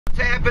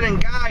happening,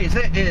 guys?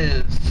 It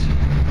is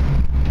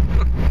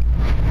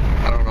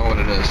I don't know what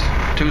it is,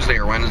 Tuesday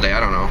or Wednesday, I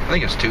don't know. I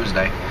think it's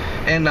Tuesday.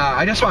 And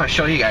I just want to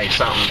show you guys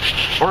something.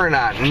 We're in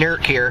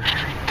Newark here,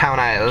 town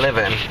I live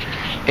in.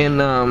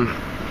 And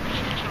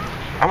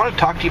I want to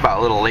talk to you about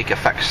a little lake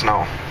effect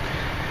snow.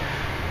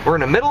 We're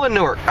in the middle of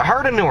Newark, the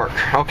heart of Newark,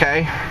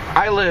 okay?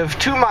 I live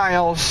 2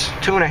 miles,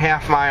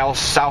 2.5 miles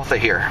south of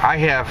here. I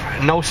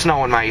have no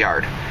snow in my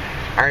yard.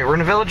 Alright, we're in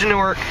the village of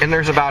Newark, and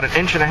there's about 1.5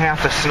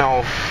 inches of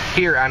snow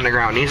here on the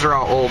ground. These are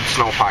all old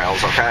snow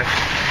piles, okay?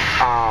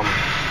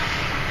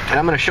 And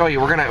I'm going to show you,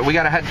 we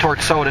got to head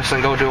towards Sodus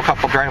and go do a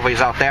couple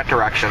driveways out that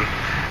direction.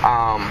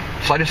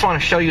 So I just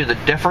want to show you the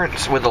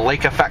difference with the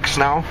lake effect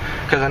snow,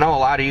 because I know a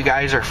lot of you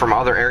guys are from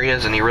other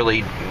areas and you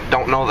really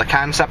don't know the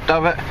concept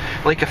of it.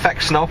 Lake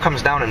effect snow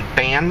comes down in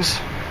bands.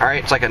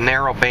 Alright, it's like a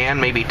narrow band,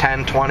 maybe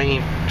 10,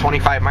 20,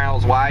 25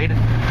 miles wide,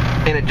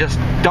 and it just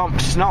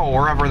dumps snow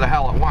wherever the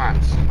hell it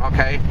wants,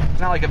 okay? It's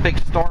not like a big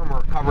storm where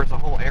it covers the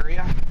whole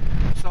area.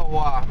 So,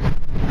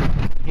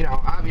 you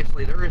know,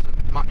 obviously there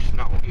isn't much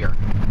snow here,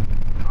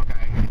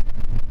 okay?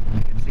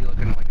 You can see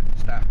looking like at the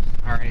steps,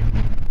 alright?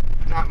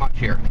 Not much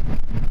here.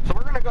 So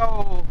we're going to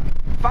go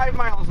 5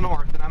 miles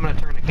north, and I'm going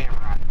to turn the camera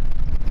on.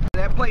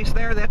 That place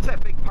there, that's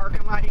that big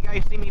parking lot you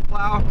guys see me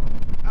plow.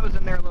 I was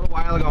in there a little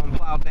while ago and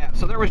plowed that.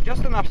 So there was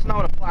just enough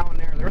snow to plow in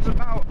there. There was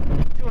about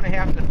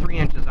 2.5 to 3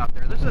 inches out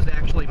there. This is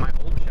actually my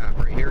old shop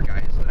right here,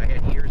 guys, that I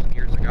had years and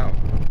years ago.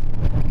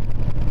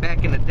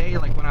 Back in the day,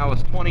 like when I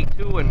was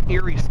 22 and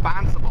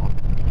irresponsible.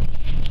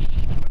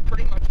 But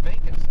pretty much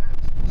making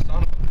sense.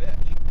 Son of a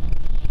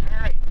bitch.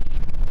 Alright.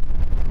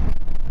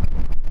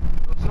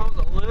 So the snow's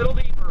a little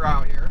deeper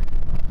out here.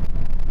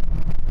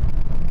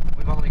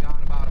 We've only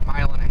gone about 1.5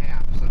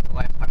 miles since the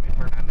last time I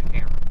turned on the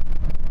camera.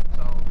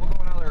 So we'll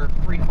go another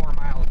 3-4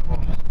 miles and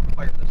we'll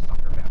fire this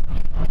sucker back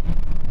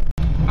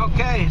up.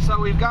 Okay, so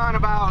we've gone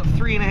about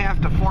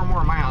 3.5 to 4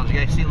 more miles. You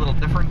guys see a little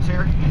difference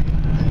here?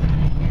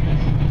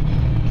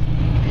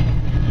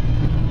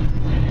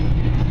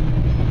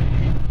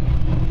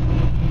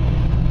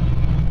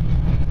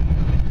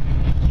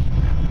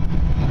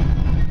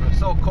 It's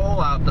so cold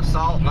out, the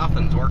salt,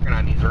 nothing's working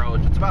on these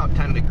roads. It's about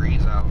 10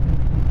 degrees out.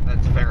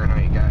 That's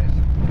Fahrenheit, guys.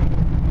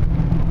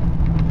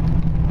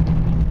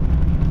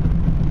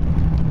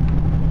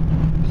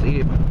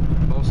 See,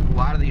 a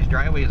lot of these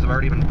driveways have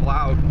already been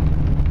plowed.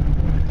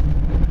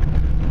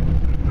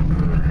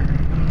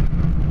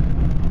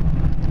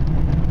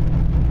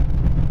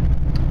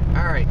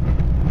 Alright,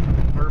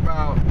 we're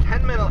about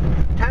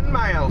 10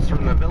 miles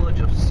from the village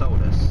of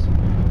Sodus.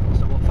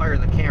 So we'll fire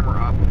the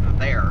camera up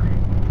there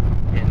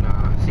and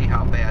see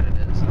how bad it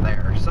is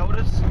there.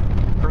 Sodus,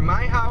 from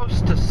my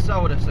house to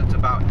Sodus, it's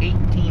about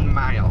 18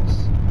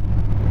 miles.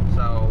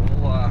 So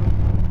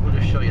we'll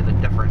just show you the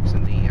difference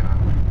in the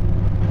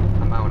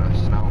amount of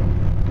snow.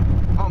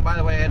 Oh, and by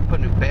the way, I had to put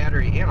a new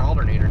battery and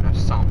alternator in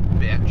this son of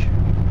a bitch.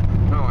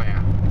 Oh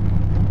yeah,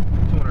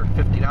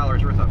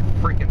 $250 worth of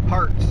freaking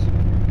parts.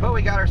 But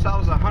we got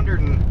ourselves a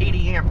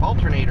 180 amp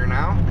alternator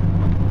now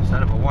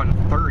instead of a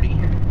 130,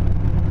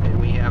 and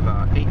we have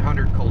a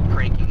 800 cold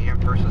cranking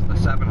amp versus the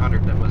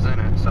 700 that was in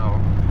it. So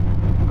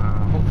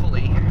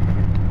hopefully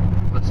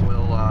this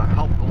will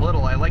help a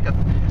little. I like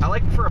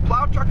for a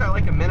plow truck, I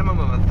like a minimum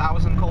of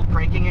 1,000 cold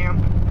cranking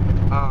amp.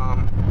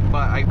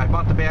 But I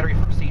bought the battery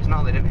from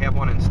Seasonal. They didn't have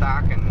one in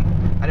stock, and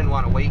I didn't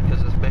want to wait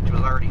because this bitch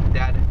was already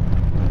dead.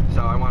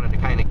 So I wanted to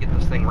kind of get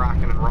this thing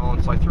rocking and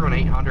rolling. So I threw an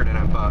 800 in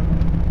it. But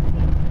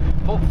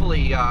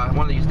hopefully one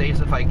of these days,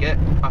 if I get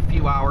a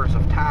few hours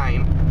of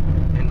time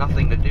and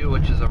nothing to do,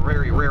 which is a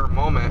very rare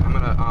moment, I'm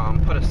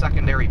gonna put a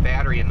secondary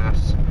battery in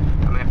this.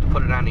 I'm gonna have to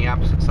put it on the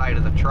opposite side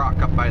of the truck,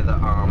 up by the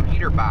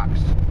heater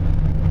box,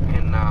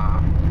 and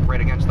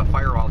right against the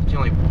firewall. It's the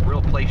only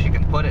real place you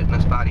can put it in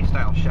this body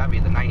style Chevy,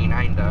 the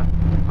 99 to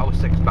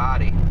 06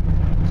 body.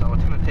 So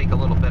it's going to take a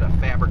little bit of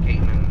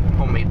fabricating and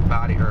homemade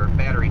body or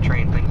battery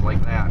train, things like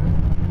that.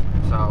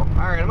 So,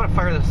 alright, I'm going to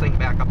fire this thing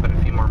back up in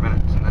a few more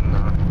minutes, and then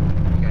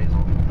you guys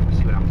will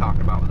see what I'm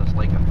talking about with this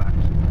lake effect.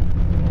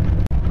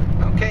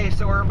 Okay,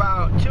 so we're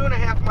about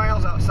 2.5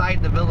 miles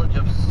outside the village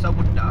of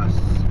Sodus.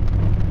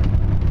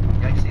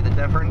 You guys see the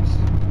difference?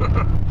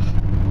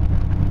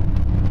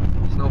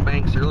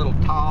 Snowbanks are a little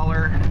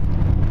taller.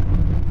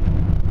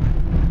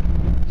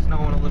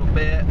 Snowing a little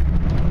bit.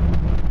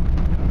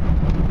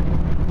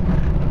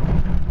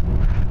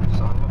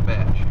 Son of a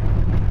bitch.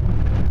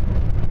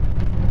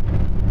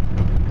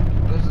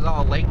 This is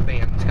all lake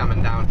bands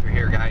coming down through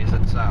here, guys.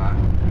 It's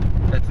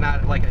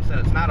not, like I said,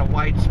 it's not a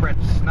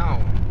widespread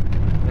snow.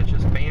 It's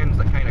just bands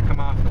that kind of come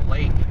off the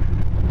lake,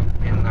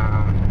 and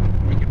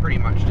you can pretty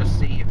much just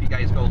see, if you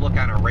guys go look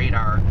on a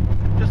radar,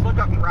 just look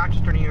up in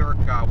Rochester, New York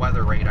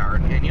weather radar,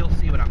 and you'll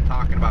see what I'm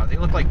talking about. They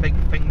look like big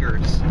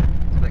fingers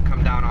that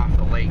come down off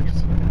the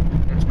lakes.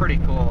 It's pretty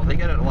cool. They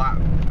get it a lot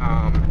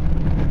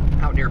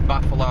out near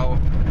Buffalo.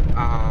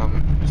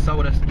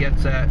 Sodus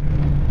gets it.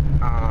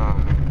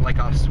 like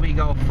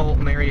Oswego,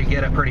 Fulton area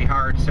get it pretty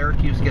hard.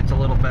 Syracuse gets a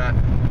little bit.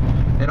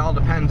 It all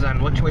depends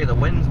on which way the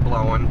wind's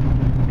blowing,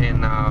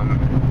 and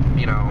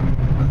you know,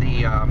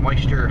 the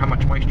moisture, how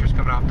much moisture is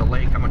coming off the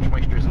lake, how much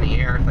moisture is in the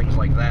air, things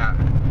like that.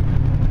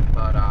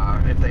 But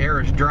if the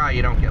air is dry,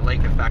 you don't get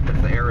lake effect.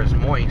 If the air is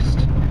moist,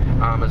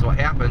 is what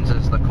happens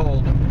is the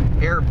cold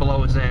air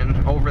blows in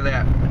over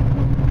that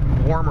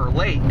warmer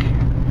lake,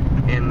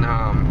 and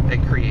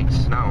it creates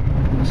snow.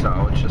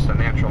 So it's just a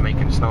natural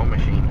making snow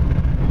machine.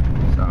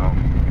 So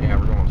yeah,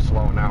 we're going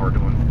slow now. We're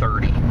doing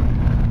 30.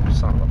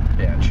 Son of a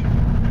bitch.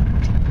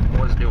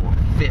 Was doing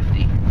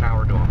 50. Now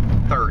we're doing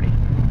 30.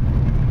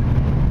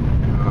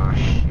 Oh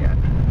shit.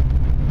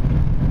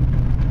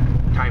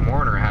 Time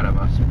Warner ahead of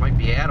us. Might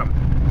be Adam.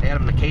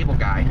 Adam the cable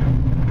guy.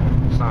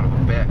 Son of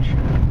a bitch.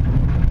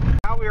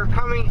 Now we are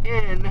coming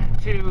in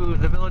to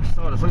the Village of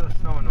Sodus. Look at the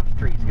snow in those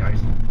trees, guys.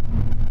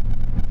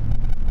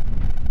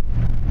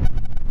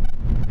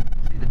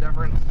 See the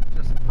difference?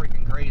 Just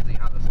freaking crazy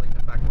how this lake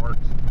effect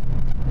works.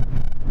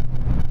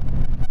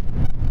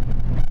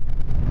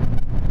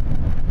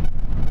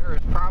 There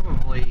is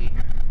probably,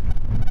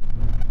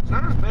 it's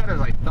not as bad as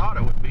I thought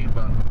it would be,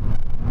 but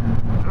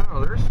I don't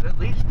know, there's at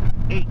least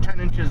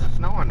 8-10 inches of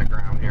snow on the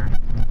ground here.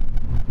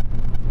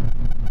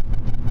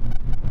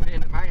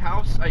 And at my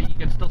house, you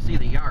can still see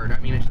the yard. I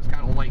mean, it's just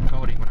got a light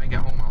coating. When I get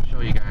home, I'll show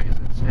you guys.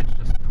 It's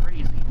just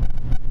crazy.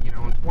 You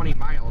know, in 20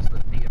 miles,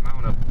 the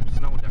amount of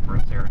snow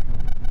difference here.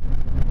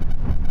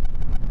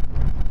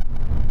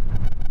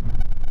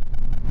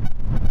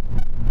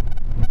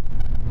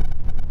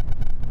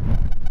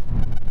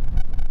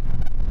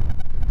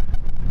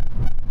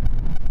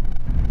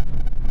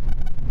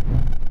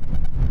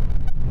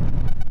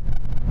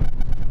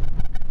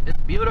 It's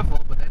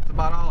beautiful, but that's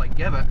about all I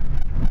give it.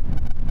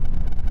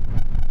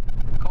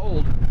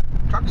 Cold.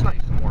 Truck's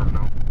nice and warm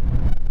though.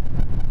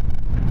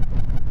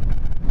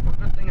 One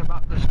good thing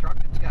about this truck,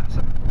 it's got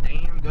some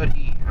damn good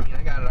heat. I mean,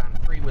 I got it on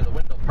 3 with the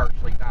window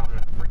partially down, and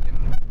the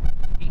freaking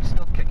heat's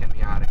still kicking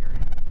me out of here,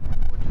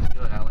 which is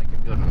good. I like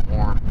it good and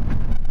warm.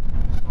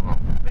 Son of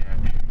a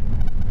bitch.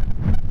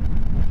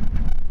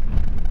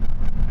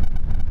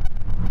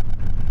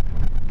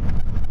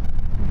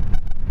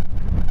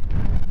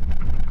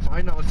 So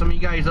I know some of you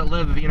guys that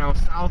live, you know,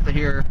 south of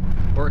here,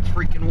 where it's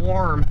freaking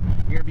warm,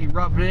 you're gonna be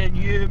rubbing in,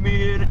 yeah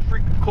man, it's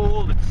freaking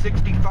cold, it's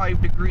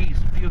 65 degrees.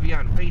 A few of you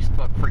on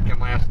Facebook freaking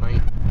last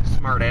night,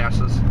 smart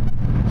asses.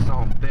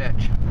 Son of a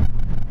bitch.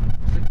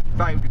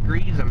 65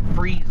 degrees, I'm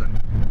freezing.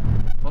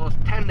 Well, it's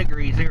 10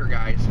 degrees here,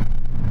 guys.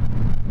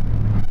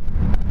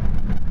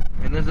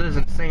 And this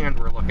isn't sand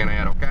we're looking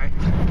at, okay?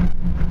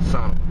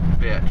 Son of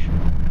a bitch.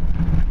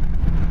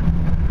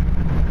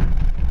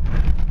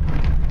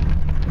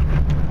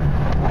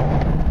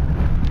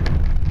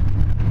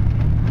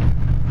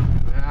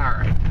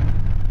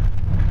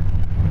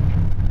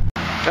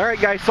 Alright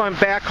guys, so I'm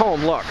back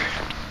home, look.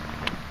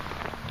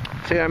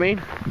 See what I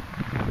mean?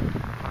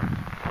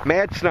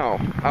 Mad snow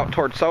out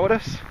toward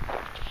Sodus.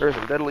 There's a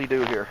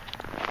diddly-do here.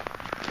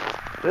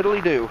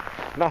 Diddly-do.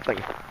 Nothing.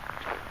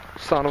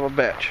 Son of a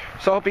bitch.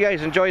 So I hope you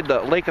guys enjoyed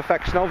the lake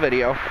effect snow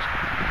video.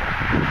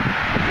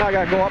 Now I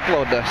gotta go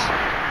upload this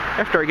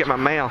after I get my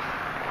mail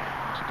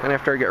and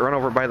after I get run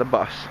over by the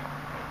bus.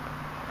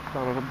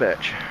 Son of a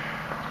bitch.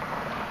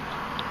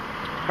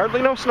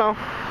 Hardly no snow.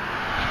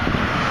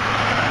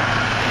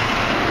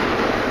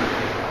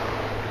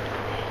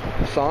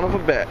 Son of a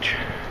bitch.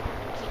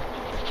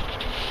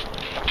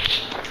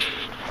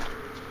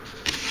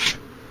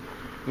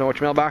 Know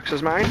which mailbox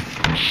is mine?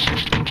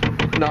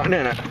 Nothing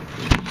in it.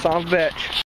 Son of a bitch.